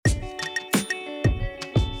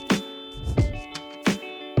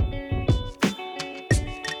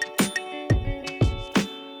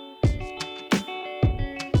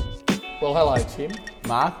Well, hello, Tim.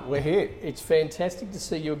 Mark, we're here. It's fantastic to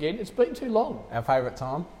see you again. It's been too long. Our favourite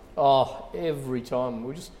time? Oh, every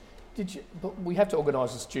time. But we have to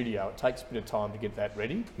organise a studio. It takes a bit of time to get that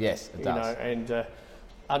ready. Yes, it does. And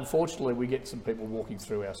unfortunately, we get some people walking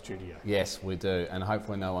through our studio. Yes, we do. And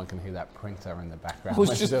hopefully no one can hear that printer in the background. Well,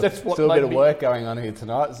 that's what still a made bit of work going on here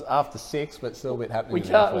tonight. It's after 6, but still a bit happening in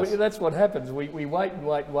the office. That's what happens. We wait and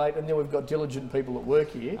wait and wait, and then we've got diligent people at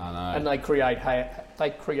work here. I know. And they create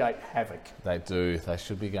havoc. They do. They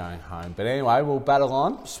should be going home. But anyway, we'll battle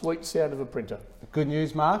on. Sweet sound of a printer. Good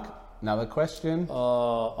news, Mark. Another question. Hang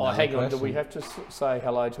on. Do we have to say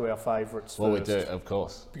hello to our favourites Well, first? we do, of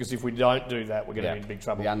course. Because if we don't do that, we're going to be in big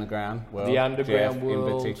trouble. The Underground World. The Underground Jeff World.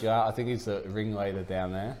 in particular. I think he's the ringleader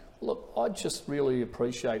down there. Look, I just really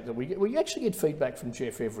appreciate that we actually get feedback from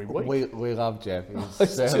Jeff every week. We love Jeff. It's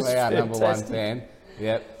He's certainly our number one fantastic. fan.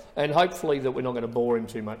 Yep. And hopefully that we're not going to bore him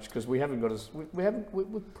too much because we've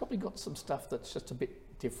probably got some stuff that's just a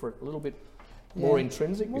bit different, a little bit more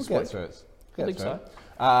intrinsic We'll this get week. through it. I think so.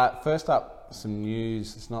 First up, some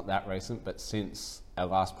news. It's not that recent, but since our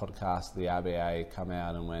last podcast, the RBA come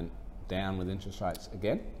out and went down with interest rates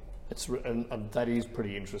again. And that is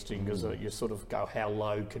pretty interesting because you sort of go, how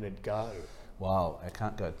low can it go? Well, it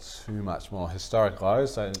can't go too much more. Historic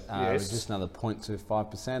lows, so Yes. just another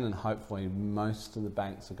 0.25%, and hopefully most of the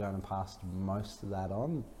banks are going to pass most of that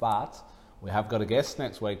on. But we have got a guest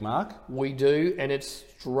next week, Mark. We do, and it's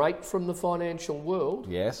straight from the financial world.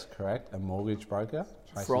 Yes, correct. A mortgage broker,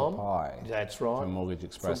 Tracy From? Pye. That's right. From Mortgage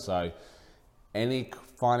Express. So any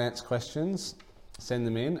finance questions, send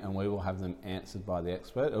them in and we will have them answered by the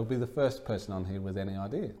expert. It'll be the first person on here with any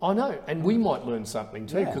idea. I know, and we might learn something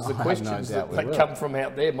too, because the I have no questions doubt we that will. come from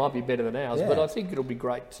out there might be better than ours. Yeah. But I think it'll be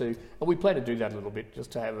great to, and we plan to do that a little bit,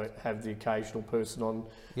 just to have the occasional person on,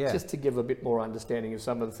 just to give a bit more understanding of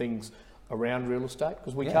some of the things around real estate,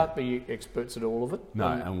 because we can't be experts at all of it. No,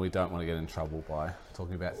 and we don't want to get in trouble by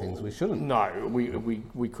talking about things we shouldn't. No,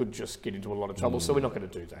 we could just get into a lot of trouble, so we're not going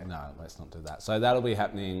to do that. No, let's not do that. So that'll be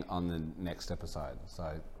happening on the next episode. So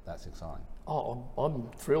that's exciting. Oh, I'm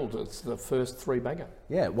thrilled. It's the first 3 banger.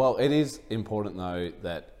 Yeah, well, it is important though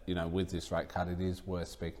that, with this rate cut, it is worth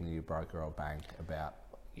speaking to your broker or bank about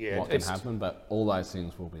what can happen, but all those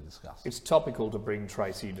things will be discussed. It's topical to bring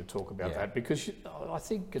Tracy to talk about that because I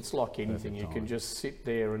think it's like anything. You can just sit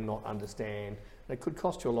there and not understand. It could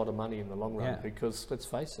cost you a lot of money in the long run because, let's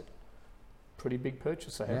face it, pretty big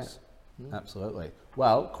purchase a house. Yeah, absolutely.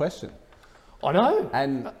 Well, question. I know.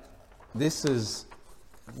 And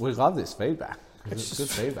we love this feedback. It's good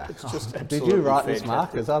feedback. It's just Did you write fantastic. this,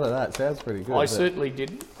 Mark? Because I don't know, it sounds pretty good. I certainly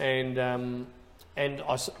didn't, and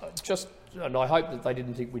I hope that they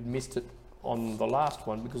didn't think we'd missed it on the last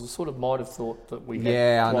one because I sort of might have thought that we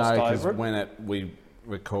had glossed I know, over it. when we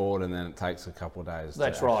record and then it takes a couple of days.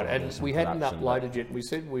 That's right, and do some we hadn't production, uploaded yet. We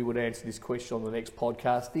said we would answer this question on the next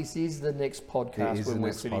podcast. This is the next podcast when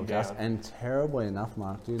we're sitting down. And terribly enough,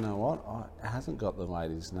 Mark, do you know what? It hasn't got the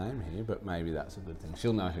lady's name here, but maybe that's a good thing.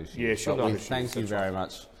 She'll know who she is. Yeah, she'll know who she is. Thank you very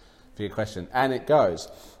much for your question. And it goes,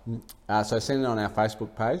 so send it on our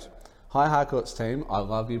Facebook page. Hi Harcourt's team, I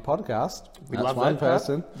love your podcast. We That's love one that part.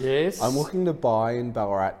 person. Yes. I'm looking to buy in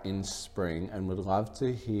Ballarat in spring and would love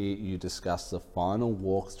to hear you discuss the final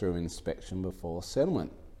walkthrough inspection before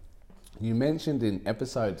settlement. You mentioned in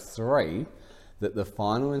episode 3 that the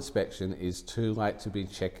final inspection is too late to be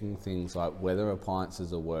checking things like whether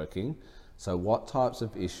appliances are working. So what types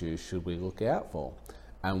of issues should we look out for?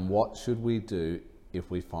 And what should we do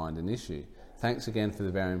if we find an issue? Thanks again for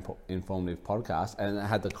the very informative podcast, and it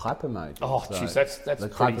had the clap emoji. Oh, so jeez, that's the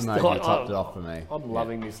clap pretty emoji topped it off for me. I'm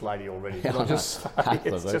loving this lady already. Yeah, Can I just say,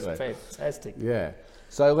 it's just absolutely. fantastic. Yeah.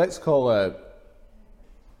 So let's call her.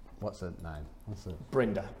 What's her name?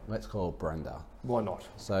 Brenda. Let's call her Brenda. Why not?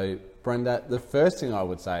 So Brenda, the first thing I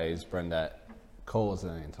would say is Brenda, call us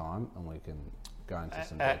at any time, and we can go into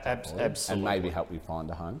some detail for you, absolutely, and maybe help you find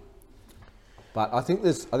a home. But I think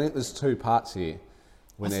there's 2 parts here.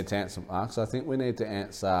 We need to answer, Mark. So I think we need to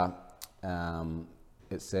answer,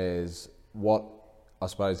 it says what I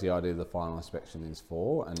suppose the idea of the final inspection is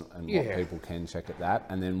for and what people can check at that,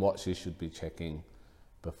 and then what she should be checking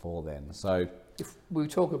before then. So if we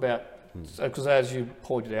talk about, because as you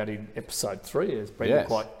pointed out in episode 3, as Brenda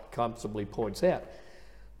quite comfortably points out,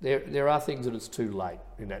 there are things that it's too late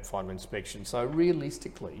in that final inspection. So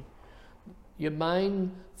realistically, your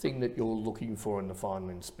main thing that you're looking for in the final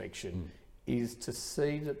inspection is to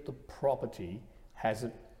see that the property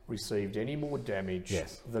hasn't received any more damage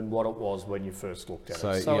than what it was when you first looked at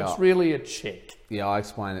it. So it's really a check. Yeah, I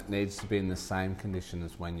explained it needs to be in the same condition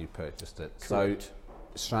as when you purchased it. Correct. So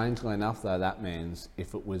strangely enough though, that means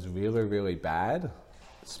if it was really, really bad,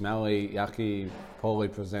 smelly, yucky, poorly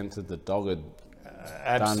presented, the dog had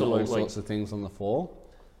absolutely done all sorts of things on the floor,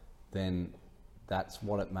 then that's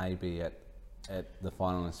what it may be at the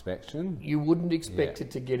final inspection. You wouldn't expect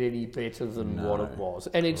it to get any better than what it was.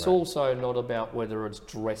 And it's also not about whether it's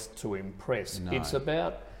dressed to impress. No. It's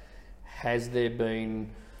about, has there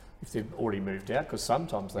been, if they've already moved out, because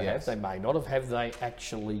sometimes they have, they may not have they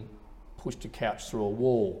actually pushed a couch through a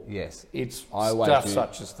wall? Yes. It's stuff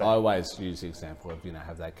such as that. I always use the example of,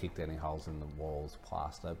 have they kicked any holes in the walls,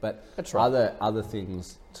 plaster? But that's right. Other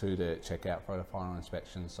things too to check out for the final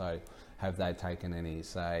inspection. So have they taken any,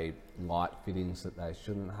 say, light fittings that they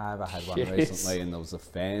shouldn't have? I had one recently and there was a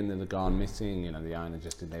fan that had gone missing. The owner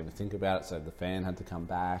just didn't even think about it, so the fan had to come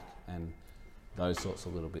back and those sorts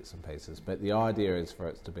of little bits and pieces. But the idea is for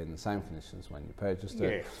it to be in the same conditions when you purchased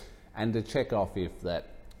it. And to check off if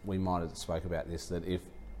that, we might have spoke about this, that if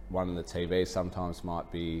one of the TVs sometimes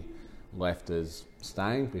might be left as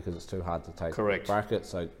staying because it's too hard to take the bracket,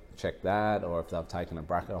 so check that, or if they've taken a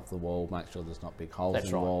bracket off the wall, make sure there's not big holes in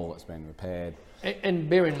the wall, it's been repaired. And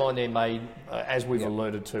bear in mind there may, as we've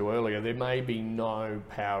alluded to earlier, there may be no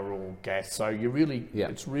power or gas, so you really,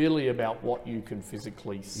 it's really about what you can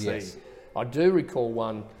physically see. Yes. I do recall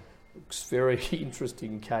one very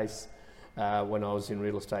interesting case when I was in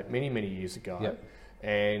real estate many years ago.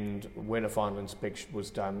 And when a final inspection was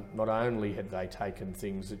done, not only had they taken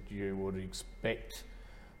things that you would expect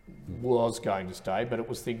was going to stay, but it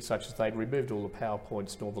was things such as they'd removed all the power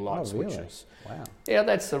points and all the light switches. Wow. Yeah,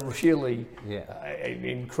 that's a really an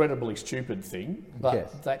incredibly stupid thing,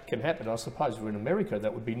 but that can happen. I suppose in America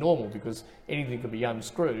that would be normal because anything that can be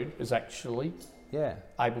unscrewed is actually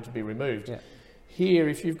able to be removed. Yeah. Here,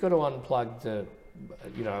 if you've got to unplug the,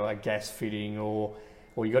 a gas fitting or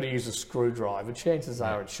you've got to use a screwdriver, chances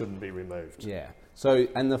are it shouldn't be removed. Yeah. So,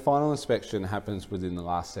 and the final inspection happens within the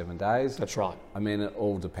last 7 days. That's right. I mean, it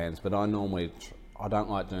all depends, but I don't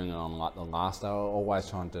like doing it on like the last day. I always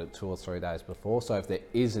try and do it 2 or 3 days before. So if there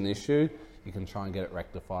is an issue, you can try and get it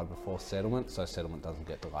rectified before settlement, so settlement doesn't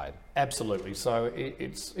get delayed. Absolutely. So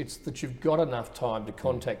it's that you've got enough time to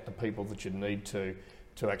contact the people that you need to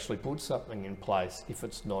actually put something in place if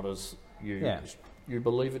it's not as you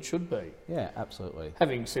believe it should be. Yeah, absolutely.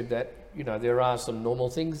 Having said that, there are some normal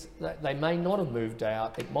things that they may not have moved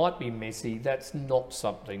out. It might be messy. That's not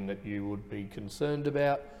something that you would be concerned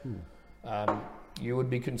about. You would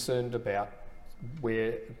be concerned about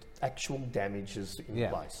where actual damage is in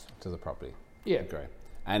place. To the property. Yeah. Agree.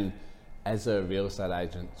 And as a real estate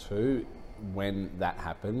agent too, when that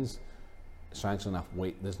happens, strangely enough,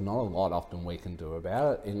 there's not a lot often we can do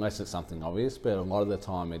about it, unless it's something obvious, but a lot of the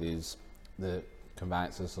time it is the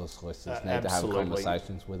conveyancers or solicitors need to have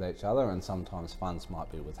conversations with each other, and sometimes funds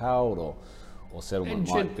might be withheld or settlement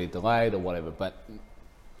might be delayed or whatever, but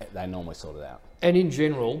they normally sort it out. And in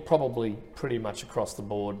general, probably pretty much across the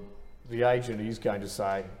board, the agent is going to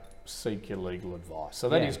say, seek your legal advice. So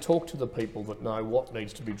that is, talk to the people that know what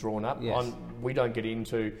needs to be drawn up. Yes. We don't get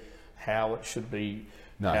into how it should be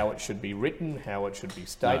how it should be written, how it should be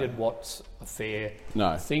stated, what's a fair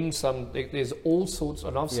thing. There's all sorts,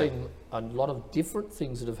 and I've seen a lot of different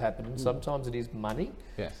things that have happened. And sometimes it is money.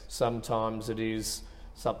 Yes. Sometimes it is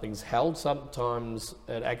something's held. Sometimes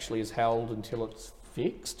it actually is held until it's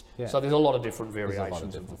fixed. Yeah. So there's a lot of different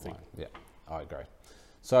variations of the thing. Yeah, I agree.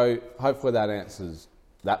 So hopefully that answers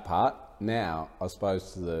that part. Now, I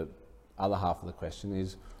suppose to the other half of the question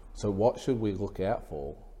is, so what should we look out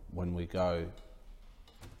for when we go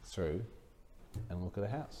through and look at a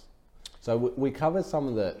house? So we covered some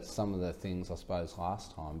of the things, I suppose,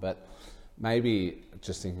 last time, but maybe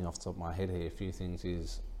just thinking off the top of my head here, a few things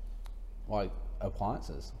is like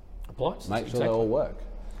appliances. Make sure they all work.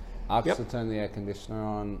 Ask to turn the air conditioner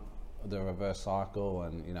on, the reverse cycle,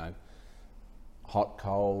 and hot,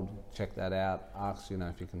 cold, check that out. Ask, if you can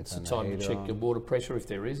turn the heater on. It's the time to check your water pressure if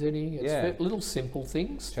there is any. It's little simple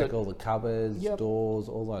things. Check all the cupboards, doors,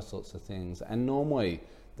 all those sorts of things. And normally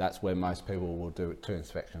that's where most people will do 2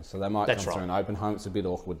 inspections. So they might come through an open home. It's a bit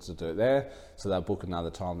awkward to do it there. So they'll book another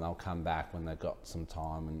time. They'll come back when they've got some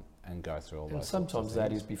time and go through all those. And sometimes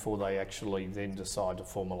that is before they actually then decide to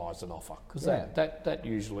formalise an offer, because that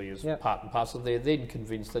usually is part and parcel. They're then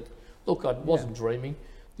convinced that, look, I wasn't dreaming.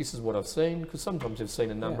 This is what I've seen, because sometimes they've seen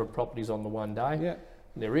a number of properties on the one day. Yeah.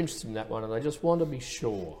 And they're interested in that one, and they just want to be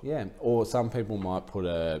sure. Yeah. Or some people might put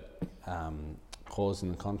a clause in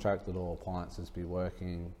the contract that all appliances be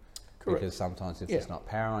working. Correct. Because sometimes if there's not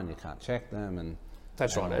power on, you can't check them, and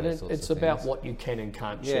that's right. And it's about what you can and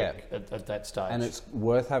can't check at that stage. And it's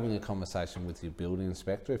worth having a conversation with your building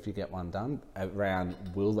inspector if you get one done around,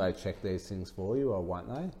 will they check these things for you or won't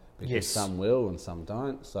they? Because some will and some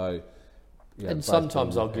don't. So and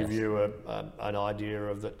sometimes I'll give you an idea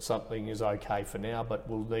of that something is okay for now, but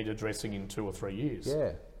will need addressing in 2 or 3 years.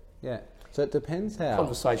 Yeah. So it depends how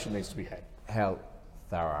conversation needs to be had. How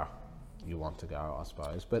thorough you want to go, I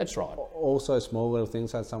suppose. But that's right. Also, small little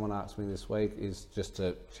things. As someone asked me this week, is just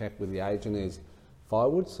to check with the agent is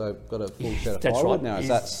firewood. So I've got a full set of firewood now. Is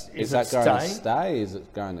that going to stay? Is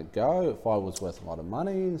it going to go? Firewood's worth a lot of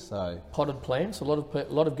money. So potted plants. A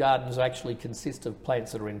lot of gardens actually consist of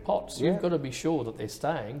plants that are in pots. So you've got to be sure that they're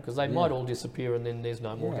staying, because they might all disappear and then there's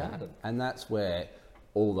no more garden. And that's where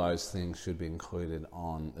all those things should be included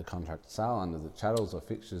on the contract of sale under the chattels or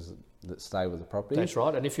fixtures that stay with the property. That's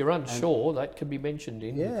right. And if you're unsure, that can be mentioned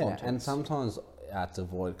in the contents. And sometimes to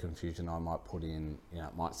avoid confusion, I might put in, it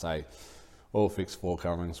might say all fixed floor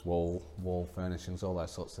coverings, wall furnishings, all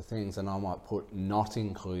those sorts of things, and I might put not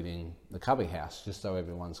including the cubby house, just so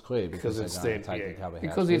everyone's clear, because it's the cubby house.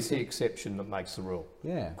 Because it's the exception that makes the rule.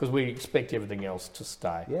 Yeah. Because we expect everything else to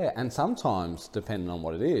stay. Yeah, and sometimes, depending on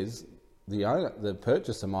what it is, the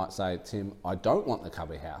purchaser might say, Tim, I don't want the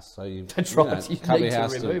cubby house. So that's right. You need to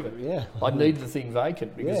remove it. Yeah. I need the thing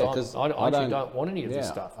vacant because I actually don't want any of this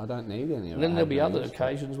stuff. I don't need any of it. And then there'll be other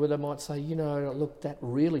occasions where they might say, look, that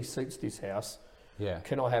really suits this house. Yeah.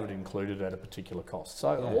 Can I have it included at a particular cost?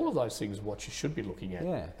 So all of those things are what you should be looking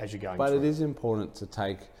at as you're going through. But it is important to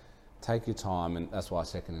take your time, and that's why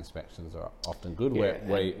second inspections are often good,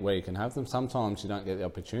 where you can have them. Sometimes you don't get the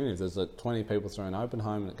opportunity. If there's 20 people through an open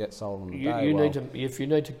home and it gets sold on the day, if you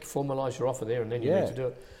need to formalise your offer there, and then you need to do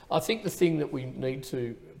it. I think the thing that we need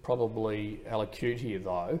to probably allocute here,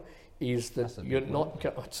 though, is that you're not.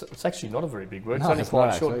 It's actually not a very big word. It's only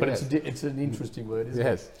quite short, but it's an interesting word, isn't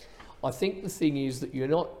it? I think the thing is that you're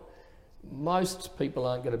not. Most people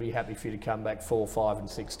aren't going to be happy for you to come back 4, 5 and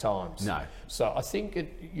 6 times. No. So I think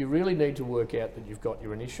you really need to work out that you've got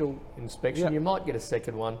your initial inspection. Yep. You might get a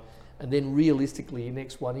second one, and then realistically your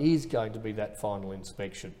next one is going to be that final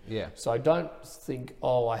inspection. Yeah. So don't think,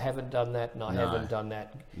 I haven't done that and I haven't done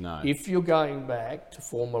that. No. If you're going back to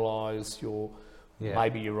formalise your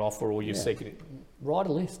maybe your offer or your second, write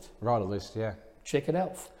a list. Write a list, Check it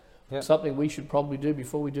out. Yep. Something we should probably do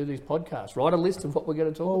before we do these podcasts. Write a list of what we're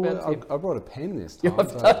going to talk about. I brought a pen this time.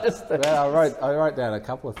 I've noticed that. I wrote down a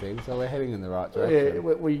couple of things, so we're heading in the right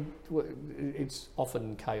direction. It's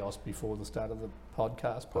often chaos before the start of the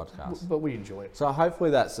podcast, but we enjoy it. So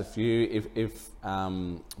hopefully that's a few. If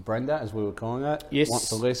Brenda, as we were calling it,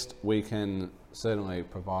 wants a list, we can certainly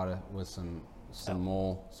provide her with some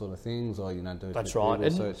more sort of things, or do Google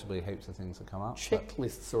search. There'll be heaps of things that come up.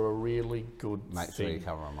 Checklists are a really good thing. Make sure you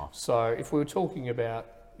cover them off. So if we were talking about,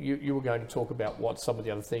 you were going to talk about what some of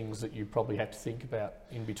the other things that you probably had to think about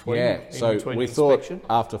in between. Yeah. So we thought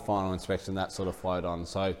after final inspection that sort of flowed on.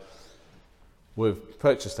 So we've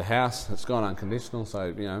purchased a house. It's gone unconditional.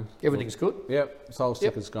 So everything's good. Yep. Soul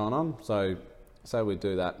sticker's gone on. So we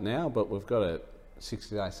do that now, but we've got a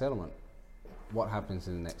 60-day settlement. What happens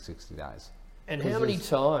in the next 60 days? And how many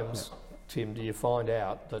times, Tim, do you find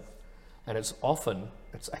out that, and it's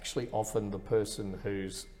actually often the person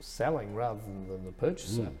who's selling rather than the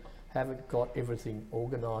purchaser, haven't got everything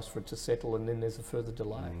organised for it to settle, and then there's a further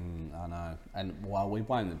delay. I know. And we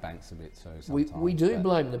blame the banks a bit too sometimes. We do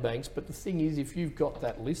blame the banks, but the thing is, if you've got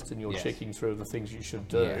that list and you're checking through the things you should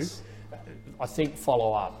do, I think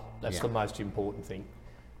follow up. That's the most important thing.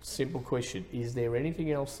 Simple question, is there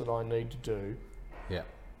anything else that I need to do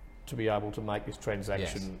to be able to make this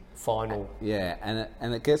transaction final? Yeah,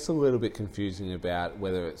 and it gets a little bit confusing about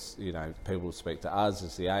whether it's, people speak to us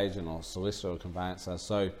as the agent or solicitor or conveyancer.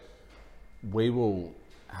 So we will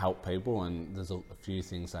help people, and there's a few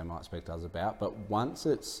things they might speak to us about, but once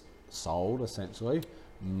it's sold, essentially,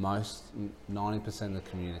 90% of the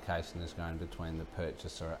communication is going between the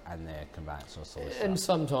purchaser and their conveyancer or solicitor. And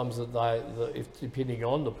sometimes if depending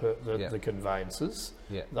on the conveyancers,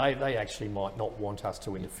 they actually might not want us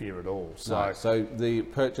to interfere at all. So the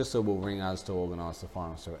purchaser will ring us to organise the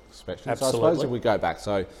final inspection. Absolutely. So I suppose if we go back,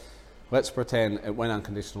 so let's pretend it went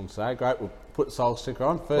unconditional today. Great, we'll put the soul sticker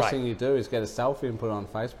on. First thing you do is get a selfie and put it on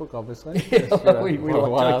Facebook, obviously. We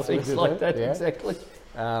like doing things like that, exactly.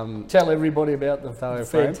 Tell everybody about the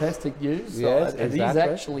fantastic news. Yes, it is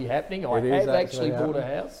actually happening. I have actually bought a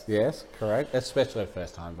house. Yes, correct. Especially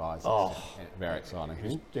first-time buyers. It's very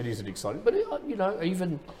exciting. It is exciting. But,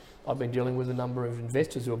 even I've been dealing with a number of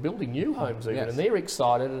investors who are building new homes and they're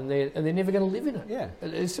excited and they're never going to live in it. Yeah.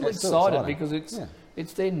 They're still excited because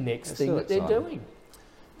it's their next thing that they're doing.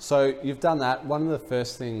 So you've done that. One of the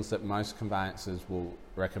first things that most conveyancers will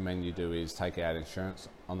recommend you do is take out insurance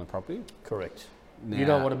on the property. Correct. Now, you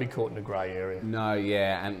don't want to be caught in a grey area. No,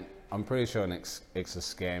 and I'm pretty sure it's a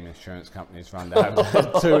scam insurance companies run to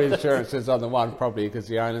have 2 insurances on the one property because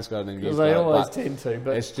the owner's got an use. They always tend to,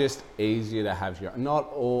 but it's just easier to have your. Not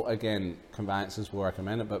all, again, conveyancers will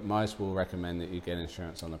recommend it, but most will recommend that you get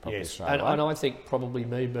insurance on the property straight away. And I think probably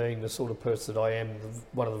me being the sort of person that I am,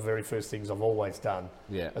 one of the very first things I've always done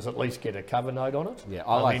is at least get a cover note on it. Yeah,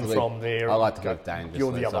 I like to live dangerously.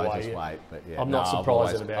 You're the other way. Just wait, but I'm not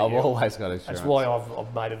surprised about you. I've always got insurance. That's why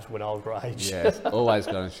I've made it to an older age. Yes, always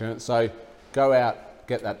got insurance. So go out,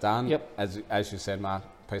 get that done. Yep. As you said, Mark,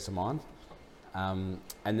 peace of mind. And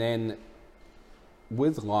then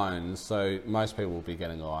with loans, so most people will be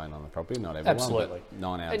getting a loan on the property, not everyone. Absolutely. But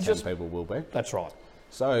 9 out of 10 people will be. That's right.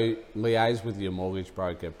 So liaise with your mortgage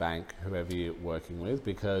broker, bank, whoever you're working with,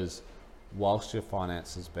 because whilst your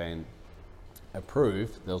finance has been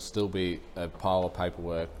approved, there'll still be a pile of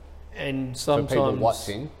paperwork. And sometimes for people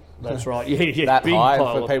watching. That's right. Yeah. That big high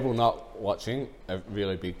pile for people not watching, a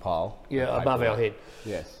really big pile. Yeah, above our head.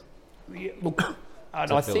 Yes. Yeah, look,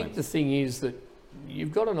 and I think the thing is that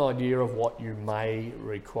you've got an idea of what you may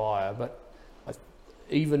require, but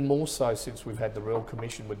even more so since we've had the Royal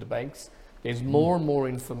Commission with the banks, there's more and more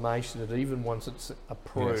information that even once it's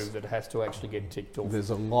approved, it has to actually get ticked off.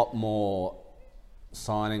 There's a lot more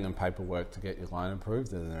signing and paperwork to get your loan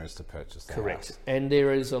approved than there is to purchase the house. And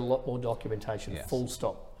there is a lot more documentation, full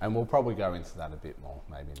stop. And we'll probably go into that a bit more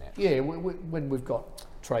maybe next. Yeah, when we've got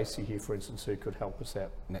Tracy here, for instance, who could help us out.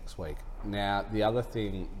 Next week. Now, the other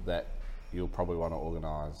thing that you'll probably want to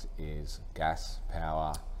organise is gas,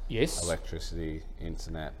 power, electricity,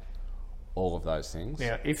 internet, all of those things.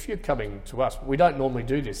 Now, if you're coming to us, we don't normally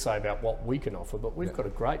do this, say about what we can offer, but we've got a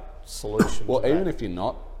great solution. Well, even if you're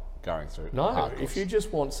not going through if you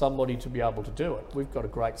just want somebody to be able to do it, we've got a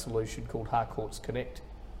great solution called Harcourts Connect.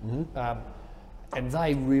 And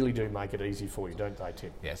they really do make it easy for you, don't they,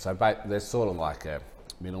 Tim? Yeah, so there's sort of like a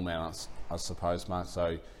middleman, I suppose, Mark.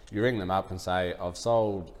 So you ring them up and say, I've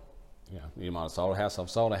sold, you might have sold a house. I've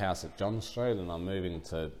sold a house at John Street and I'm moving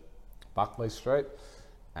to Buckley Street.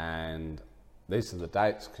 And these are the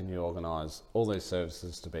dates. Can you organise all these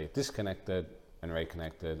services to be disconnected and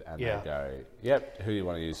reconnected? And they go, yep, who do you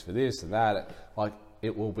want to use for this and that? Like,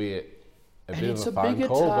 it will be a bit of a phone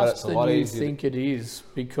call, but it's a lot easier. It's a bigger task than you think it is,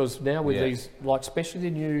 because now with these, like especially the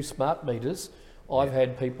new smart meters, I've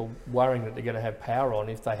had people worrying that they're going to have power on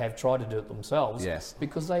if they have tried to do it themselves,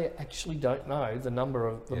 because they actually don't know the number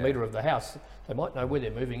of the meter of the house. They might know where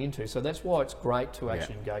they're moving into, so that's why it's great to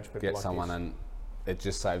actually engage people Get like someone this. And it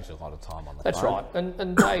just saves you a lot of time on the phone. That's right.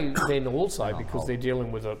 And they then also, because they're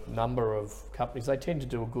dealing with a number of companies, they tend to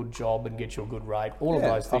do a good job and get you a good rate, all of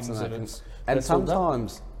those things. And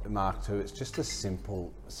sometimes, Mark, too, it's just a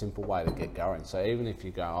simple way to get going. So even if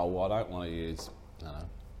you go, oh, well, I don't want to use,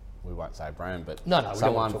 we won't say brand, but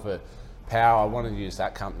someone for power, I want to use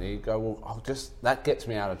that company, you go, well, that gets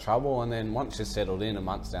me out of trouble. And then once you're settled in, a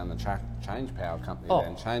month down the track, change power company,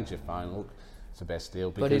 then change your phone. Look, it's the best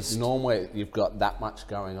deal, because normally you've got that much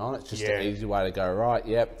going on. It's just an easy way to go, right,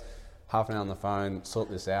 half an hour on the phone, sort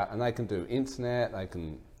this out. And they can do internet, they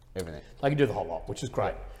can everything. They can do the whole lot, which is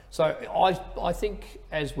great. So I think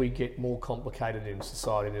as we get more complicated in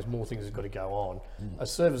society, there's more things that got to go on. A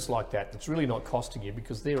service like that's really not costing you,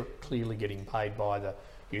 because they're clearly getting paid by the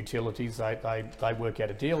utilities. They work out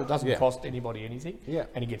a deal. It doesn't cost anybody anything,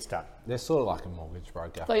 and it gets done. They're sort of like a mortgage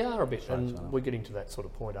broker. They are a bit, and we're getting to that sort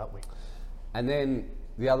of point, aren't we? And then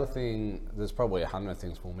the other thing, there's probably 100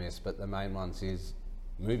 things we'll miss, but the main ones is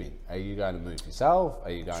moving. Are you going to move yourself?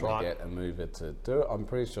 Are you going to get a mover to do it? I'm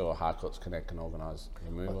pretty sure Harcourts Connect can organise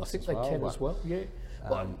removals. I think they can as well,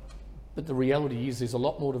 but the reality is there's a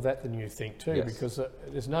lot more to that than you think too, because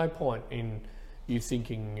there's no point in you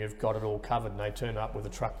thinking you've got it all covered and they turn up with a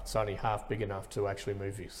truck that's only half big enough to actually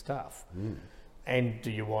move your stuff. And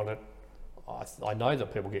do you want it, I know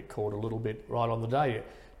that people get caught a little bit right on the day.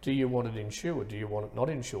 Do you want it insured? Do you want it not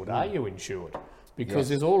insured? Are you insured? Because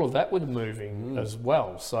there's all of that with moving as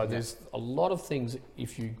well. So there's a lot of things.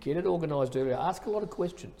 If you get it organised earlier, ask a lot of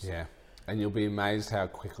questions. Yeah. And you'll be amazed how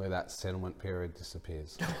quickly that settlement period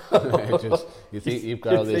disappears. You think you've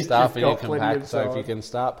got all this stuff and you can pack. So if you can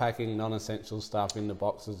start packing non-essential stuff into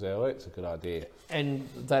boxes early, it's a good idea. And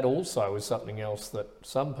that also is something else that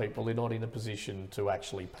some people are not in a position to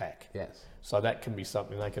actually pack. Yes. So that can be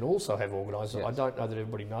something they can also have organised. I don't know that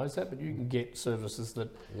everybody knows that, but you can get services that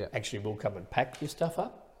actually will come and pack your stuff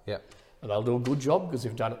up. Yep. And they'll do a good job because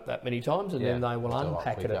they've done it that many times, and then they will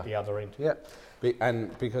unpack it at the other end. Yeah.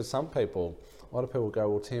 And because a lot of people go,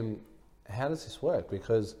 well, Tim, how does this work?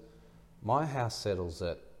 Because my house settles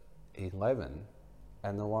at 11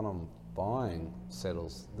 and the one I'm buying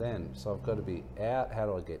settles then. So I've got to be out. How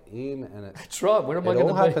do I get in? And that's right. Where am I going to be?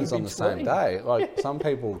 It all happens on the same day. Like some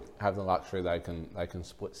people have the luxury they can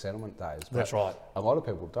split settlement days. But that's right. A lot of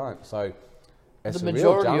people don't. So it's the a real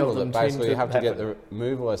majority jungle of them that basically you tend have to to get the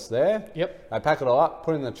moverless there. Yep. They pack it all up,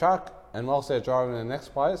 put it in the truck, and whilst they're driving to the next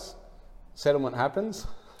place, settlement happens.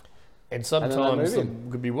 And sometimes it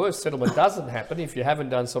could be worse. Settlement doesn't happen if you haven't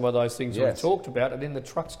done some of those things we've talked about, and then the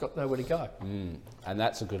truck's got nowhere to go. And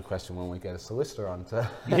that's a good question when we get a solicitor on to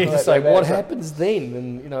say what happens then,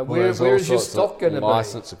 and you know where is your stock going to be?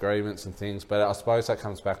 License agreements and things, but I suppose that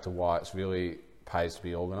comes back to why it's really pays to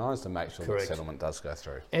be organised and make sure that settlement does go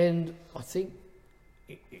through. And I think,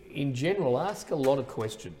 in general, ask a lot of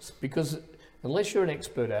questions, because unless you're an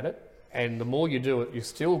expert at it, and the more you do it, you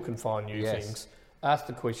still can find new things. Ask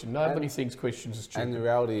the question. Nobody thinks questions are stupid. And the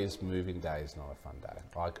reality is, moving day is not a fun day.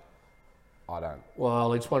 Like, I don't.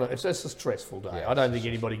 Well, it's a stressful day. Yeah, I don't think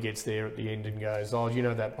anybody gets there at the end and goes, "Oh, you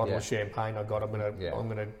know that bottle of champagne I got? I'm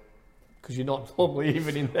gonna," because you're not normally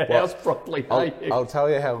even in the house properly. I'll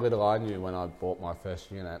tell you how little I knew when I bought my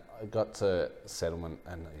first unit. I got to settlement,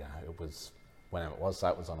 and it was whenever it was. So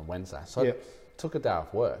it was on a Wednesday. So I took a day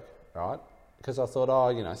off work, right? Because I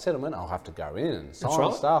thought, settlement, I'll have to go in and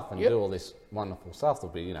sign stuff and do all this wonderful stuff.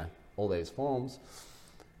 There'll be, all these forms.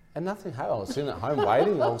 And nothing happened. I was sitting at home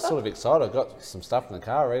waiting. I was sort of excited. I got some stuff in the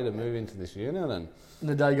car ready to move into this unit. And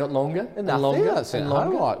the day got longer and nothing. I was sitting at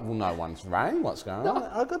home like, well, no one's rang. What's going on?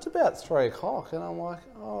 I got to about 3 o'clock and I'm like,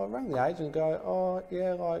 I rang the agent and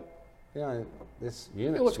go, this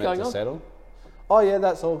unit's meant to settle. Oh, yeah,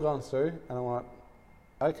 that's all gone through. And I'm like,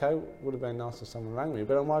 okay, would have been nice if someone rang me.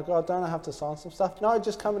 But I'm like, don't I have to sign some stuff? No,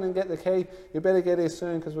 just come in and get the key. You better get here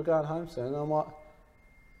soon because we're going home soon. And I'm like,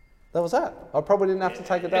 that was that. I probably didn't have to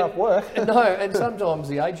take a day off work. No, and sometimes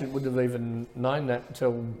the agent wouldn't have even known that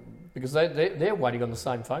until, because they're waiting on the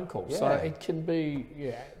same phone call. Yeah. So it can be,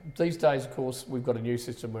 these days, of course, we've got a new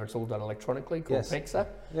system where it's all done electronically called PEXA.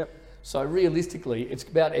 Yep. So realistically, it's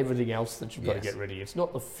about everything else that you've got to get ready. It's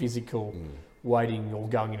not the physical waiting or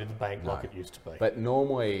going into the bank like it used to be. But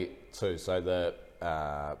normally, too, so the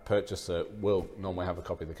purchaser will normally have a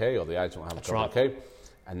copy of the key, or the agent will have a copy of the key,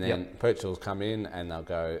 and then purchasers will come in and they'll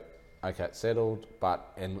go, okay, it's settled,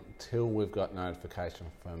 but until we've got notification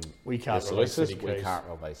from the solicitors, we can't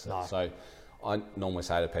release it. No. So I normally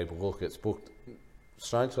say to people, look, it's booked.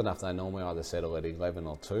 Strangely enough, they normally either settle at 11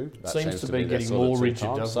 or 2. That seems to be getting more rigid,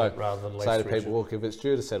 doesn't it, rather than less rigid. Say to people, look, if it's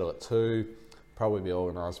due to settle at 2, probably be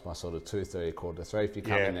organised by sort of 2:30, 2:45. If you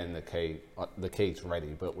come in and the key's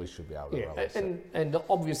ready, but we should be able to release it. And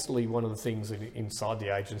obviously one of the things inside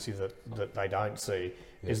the agency that they don't see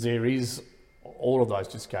is there is all of those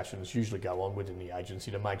discussions usually go on within the agency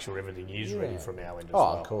to make sure everything is ready from our end as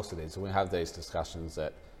well. Oh, of course it is. We have these discussions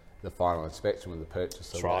at the final inspection with the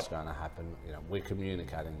purchaser, what's going to happen. We're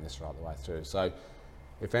communicating this right the way through. So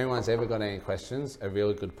if anyone's ever got any questions, a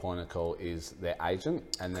really good point of call is their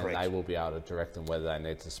agent, and then they will be able to direct them whether they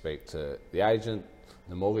need to speak to the agent,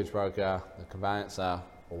 the mortgage broker, the conveyancer,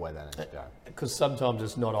 or where they need to go. Because sometimes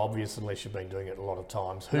it's not obvious unless you've been doing it a lot of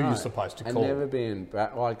times who you're supposed to call. And never been,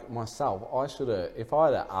 like myself, I should have, if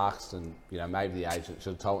I had asked and, maybe the agent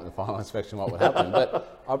should have told me in the final inspection what would happen,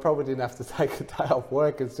 but I probably didn't have to take a day off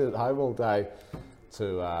work and sit at home all day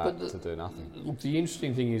to do nothing. Look, the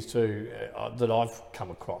interesting thing is too, that I've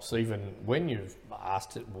come across, even when you've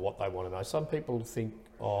asked it what they want to know, some people think,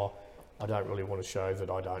 I don't really want to show that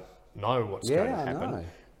I don't know what's going to happen. Know.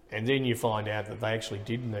 And then you find out that they actually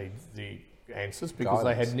did need the answers because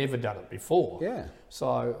they had never done it before. Yeah.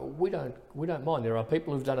 So we don't mind. There are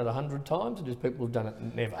people who've done it 100 times, and there's people who've done it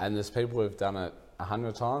never. And there's people who've done it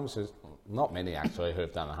 100 times. There's not many actually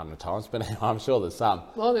who've done it 100 times, but I'm sure there's some.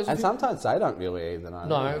 Well, and sometimes they don't really either know.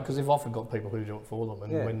 No, because they've often got people who do it for them,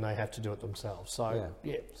 and when they have to do it themselves. So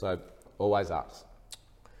So always ask.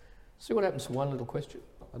 See what happens to one little question.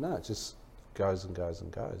 I know, it just goes and goes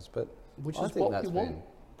and goes, but which I is think what that's we want. Been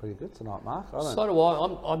pretty good tonight, Mark. So do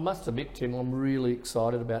I. I must admit, Tim, I'm really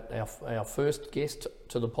excited about our first guest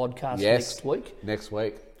to the podcast next week. Next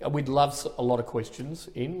week. We'd love a lot of questions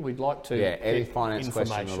in. We'd like to any finance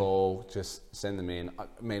question at all, just send them in. I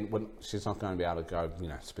mean, she's not going to be able to go,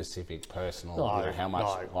 specific, personal, how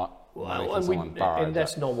much money can someone borrow. And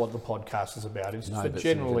that's not what the podcast is about. It's for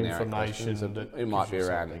general information. It might be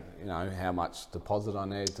around, how much deposit I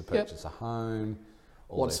need to purchase a home,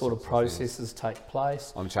 What sort of processes take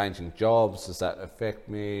place? I'm changing jobs. Does that affect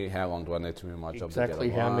me? How long do I need to be in my job Exactly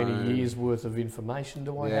to get a how loan? many years worth of information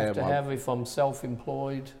do I have to have if I'm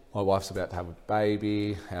self-employed? My wife's about to have a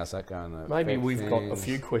baby. How's that going to Maybe affect we've got a things?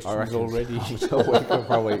 few I questions reckon already. we could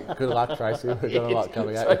probably, good luck, Tracy. We've got a lot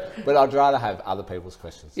coming at you. But I'd rather have other people's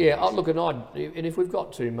questions. Yeah, look, and if we've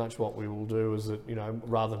got too much, what we will do is that,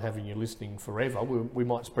 rather than having you listening forever, we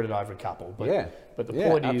might spread it over a couple. But the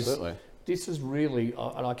point absolutely. is, this is really,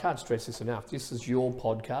 and I can't stress this enough, this is your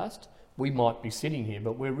podcast. We might be sitting here,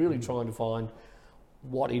 but we're really trying to find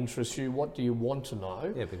what interests you, what do you want to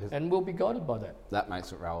know, and we'll be guided by that. That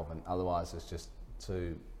makes it relevant. Otherwise, it's just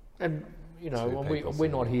too... And, we're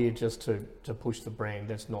not here just to push the brand.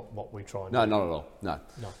 That's not what we're trying to do. No, not at all. No.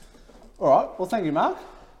 All right. Well, thank you, Mark.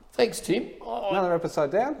 Thanks, Tim. Another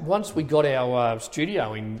episode down. Once we got our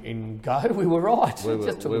studio in go, we were right. We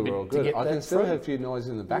were all good. I can still hear a few noises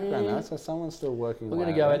in the background now, so someone's still working. We're going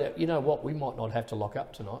to go at it. You know what? We might not have to lock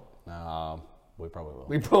up tonight. We probably will.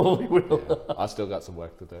 We probably will. Yeah, I've still got some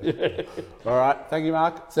work to do. All right. Thank you,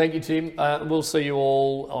 Mark. Thank you, Tim. We'll see you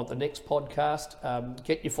all on the next podcast.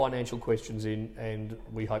 Get your financial questions in, and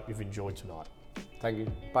we hope you've enjoyed tonight. Thank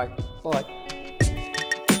you. Bye. Bye.